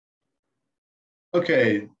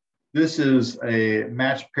Okay, this is a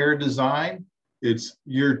matched pair design. It's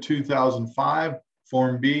year 2005,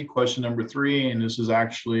 Form B, question number 3, and this is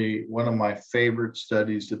actually one of my favorite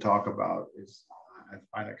studies to talk about. I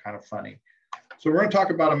find it kind of funny. So we're going to talk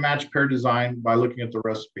about a matched pair design by looking at the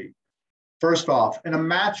recipe. First off, in a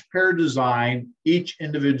matched pair design, each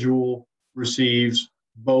individual receives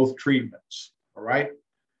both treatments, all right?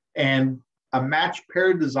 And a matched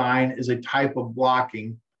pair design is a type of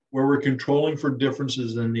blocking where we're controlling for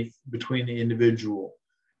differences between the individual.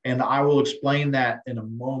 And I will explain that in a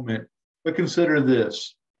moment, but consider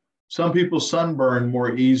this. Some people sunburn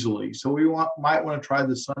more easily. So we might want to try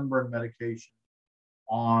the sunburn medication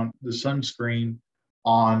on the sunscreen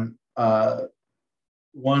on the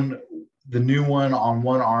new one on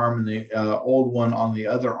one arm and the old one on the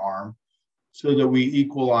other arm, so that we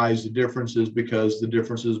equalize the differences because the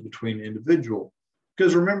differences between individuals.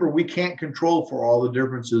 Because remember, we can't control for all the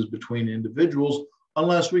differences between individuals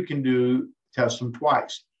unless we can test them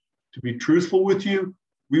twice. To be truthful with you,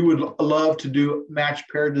 we would love to do matched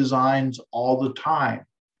pair designs all the time,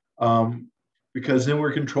 because then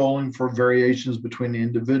we're controlling for variations between the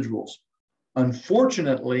individuals.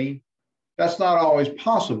 Unfortunately, that's not always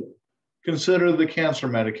possible. Consider the cancer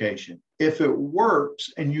medication. If it works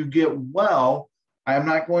and you get well, I am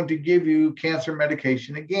not going to give you cancer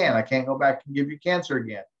medication again. I can't go back and give you cancer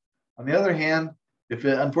again. On the other hand, if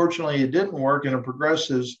unfortunately it didn't work and it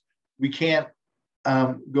progresses, we can't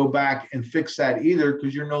go back and fix that either,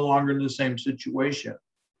 because you're no longer in the same situation.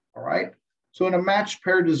 All right. So in a matched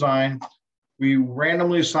pair design, we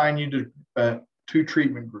randomly assign you to 2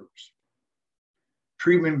 treatment groups.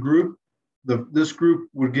 Treatment group, this group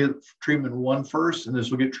would get treatment 1 first, and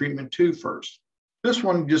this will get treatment 2 first. This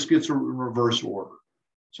one just gets a reverse order.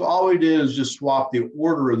 So all we did is just swap the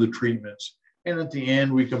order of the treatments. And at the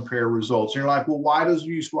end, we compare results. And you're like, well, why does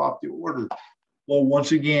you swap the order? Well,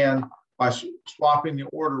 once again, by swapping the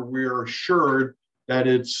order, we are assured that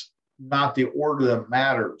it's not the order that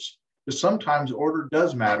matters. Because sometimes order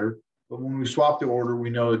does matter, but when we swap the order,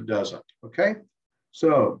 we know it doesn't. Okay?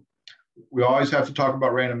 So we always have to talk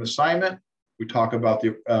about random assignment. We talk about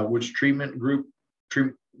which treatment group,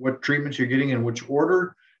 what treatments you're getting in which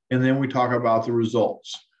order, and then we talk about the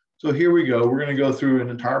results. So here we go. We're going to go through an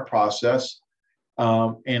entire process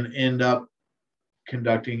and end up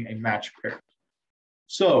conducting a matched pair.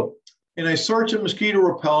 So in a search of mosquito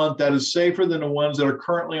repellent that is safer than the ones that are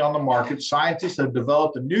currently on the market, scientists have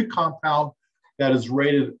developed a new compound that is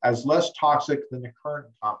rated as less toxic than the current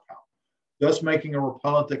compound, thus making a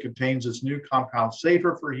repellent that contains this new compound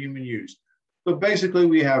safer for human use. So basically,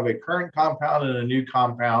 we have a current compound and a new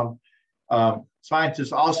compound.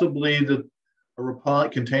 Scientists also believe that a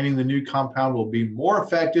repellent containing the new compound will be more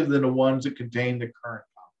effective than the ones that contain the current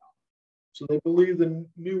compound. So they believe the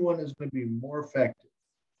new one is going to be more effective.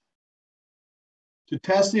 To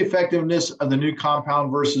test the effectiveness of the new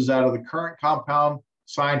compound versus that of the current compound,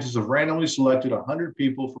 scientists have randomly selected 100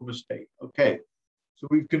 people from a state. Okay, so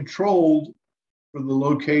we've controlled for the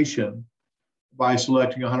location by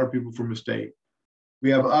selecting 100 people from a state. We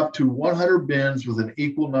have up to 100 bins with an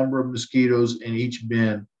equal number of mosquitoes in each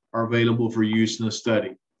bin are available for use in the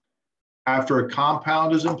study. After a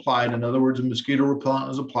compound is applied, in other words, a mosquito repellent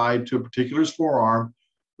is applied to a particular's forearm,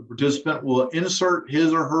 the participant will insert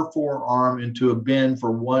his or her forearm into a bin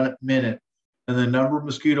for 1 minute, and the number of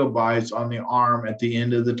mosquito bites on the arm at the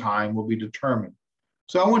end of the time will be determined.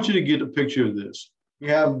 So I want you to get a picture of this. You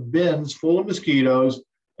have bins full of mosquitoes,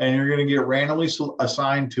 and you're going to get randomly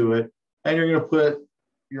assigned to it, and you're going to put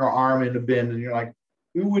your arm in a bin, and you're like,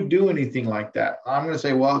 who would do anything like that? I'm going to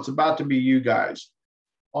say, well, it's about to be you guys.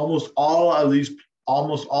 Almost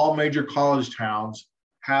all major college towns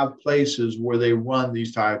have places where they run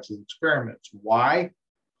these types of experiments. Why?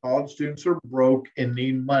 College students are broke and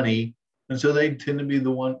need money, and so they tend to be the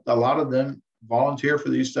one, a lot of them volunteer for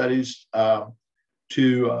these studies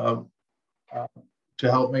to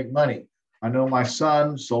help make money. I know my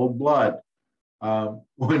son sold blood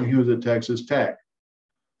when he was at Texas Tech.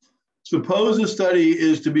 Suppose the study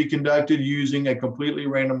is to be conducted using a completely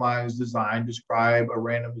randomized design, describe a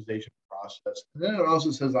randomization process. And then it also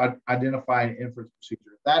says identify an inference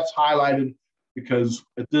procedure. That's highlighted because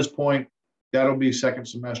at this point, that'll be second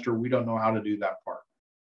semester. We don't know how to do that part.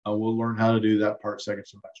 We'll learn how to do that part second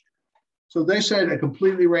semester. So they said a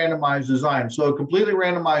completely randomized design. So a completely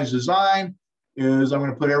randomized design is I'm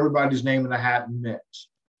going to put everybody's name in a hat and mix.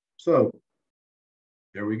 So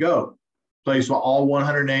there we go. Place all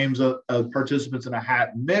 100 names of participants in a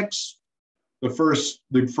hat and mix. The first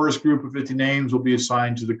group of 50 names will be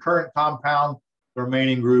assigned to the current compound. The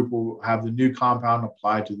remaining group will have the new compound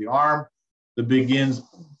applied to the arm.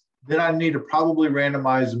 Then Then I need to probably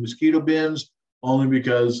randomize the mosquito bins, only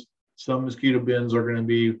because some mosquito bins are going to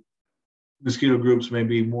be, mosquito groups may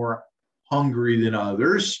be more hungry than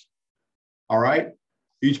others. All right.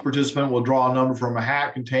 Each participant will draw a number from a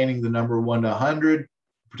hat containing the number 1 to 100.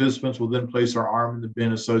 Participants will then place their arm in the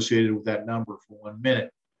bin associated with that number for 1 minute.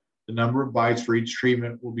 The number of bites for each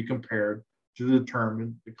treatment will be compared to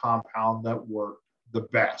determine the compound that worked the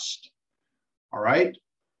best. All right.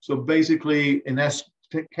 So basically, in this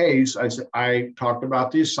case, I talked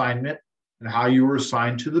about the assignment and how you were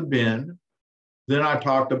assigned to the bin. Then I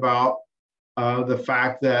talked about the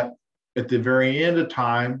fact that at the very end of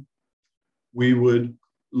time, we would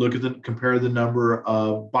look at compare the number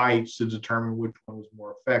of bites to determine which one was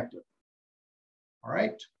more effective. All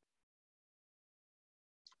right.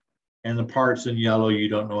 And the parts in yellow you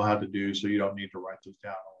don't know how to do, so you don't need to write those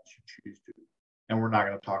down unless you choose to. And we're not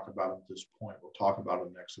going to talk about it at this point. We'll talk about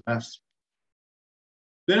it next semester.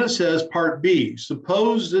 Then it says part B,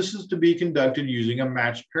 suppose this is to be conducted using a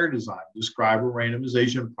matched pair design. Describe a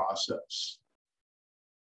randomization process.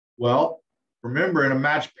 Well, remember in a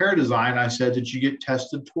matched pair design, I said that you get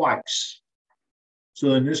tested twice.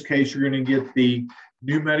 So in this case, you're going to get the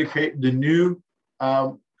new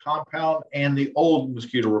compound and the old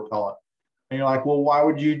mosquito repellent. And you're like, well, why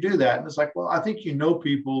would you do that? And it's like, well, I think you know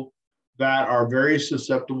people that are very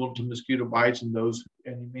susceptible to mosquito bites and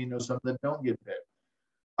you may know some that don't get bit.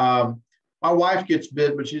 My wife gets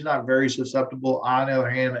bit, but she's not very susceptible. On the other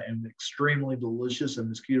hand, I'm extremely delicious and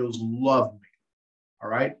mosquitoes love me. All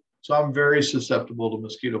right. So I'm very susceptible to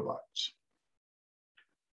mosquito bites.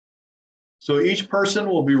 So each person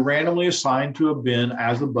will be randomly assigned to a bin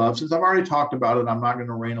as above. Since I've already talked about it, I'm not going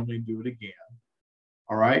to randomly do it again.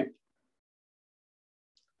 All right.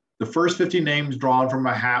 The first 50 names drawn from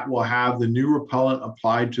a hat will have the new repellent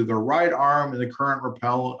applied to their right arm and the current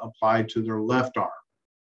repellent applied to their left arm.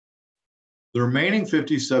 The remaining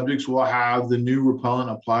 50 subjects will have the new repellent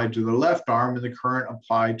applied to their left arm and the current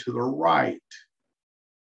applied to their right.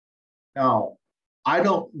 Now, I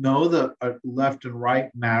don't know that left and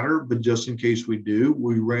right matter, but just in case we do,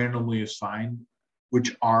 we randomly assign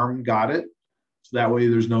which arm got it. So that way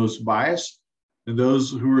there's no bias. And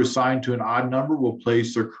those who are assigned to an odd number will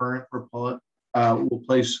place their current repellent, will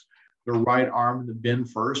place their right arm in the bin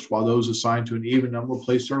first, while those assigned to an even number will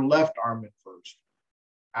place their left arm in first.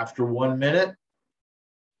 After 1 minute,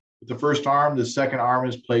 with the first arm, the second arm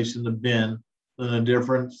is placed in the bin, then the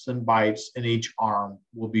difference in bites in each arm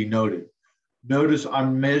will be noted. Notice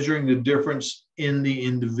I'm measuring the difference in the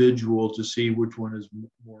individual to see which one is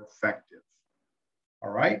more effective.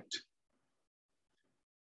 All right.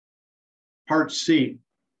 Part C,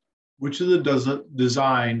 which of the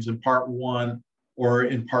designs in part 1 or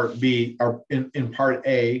in part B or in part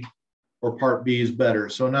A or part B is better?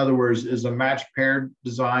 So in other words, is a matched pair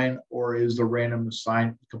design or is the random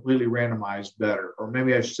assign completely randomized better? Or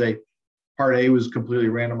maybe I should say part A was completely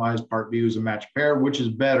randomized, part B was a matched pair. Which is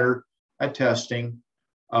better at testing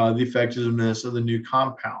the effectiveness of the new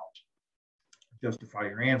compound? Justify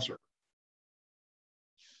your answer.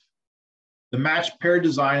 The matched pair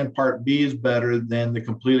design in part B is better than the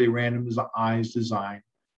completely randomized design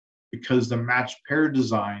because the matched pair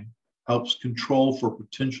design helps control for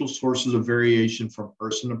potential sources of variation from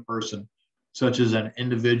person to person, such as an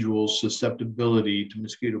individual's susceptibility to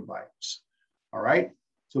mosquito bites. All right.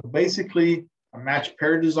 So basically, a matched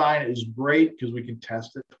pair design is great because we can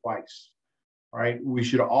test it twice. All right. We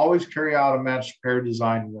should always carry out a matched pair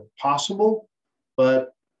design when possible, but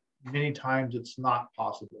many times it's not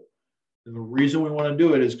possible. And the reason we want to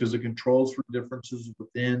do it is because it controls for differences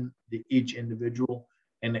within each individual,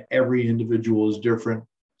 and every individual is different.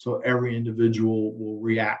 So every individual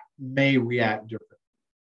may react differently.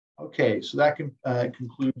 Okay, so that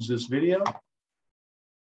concludes this video.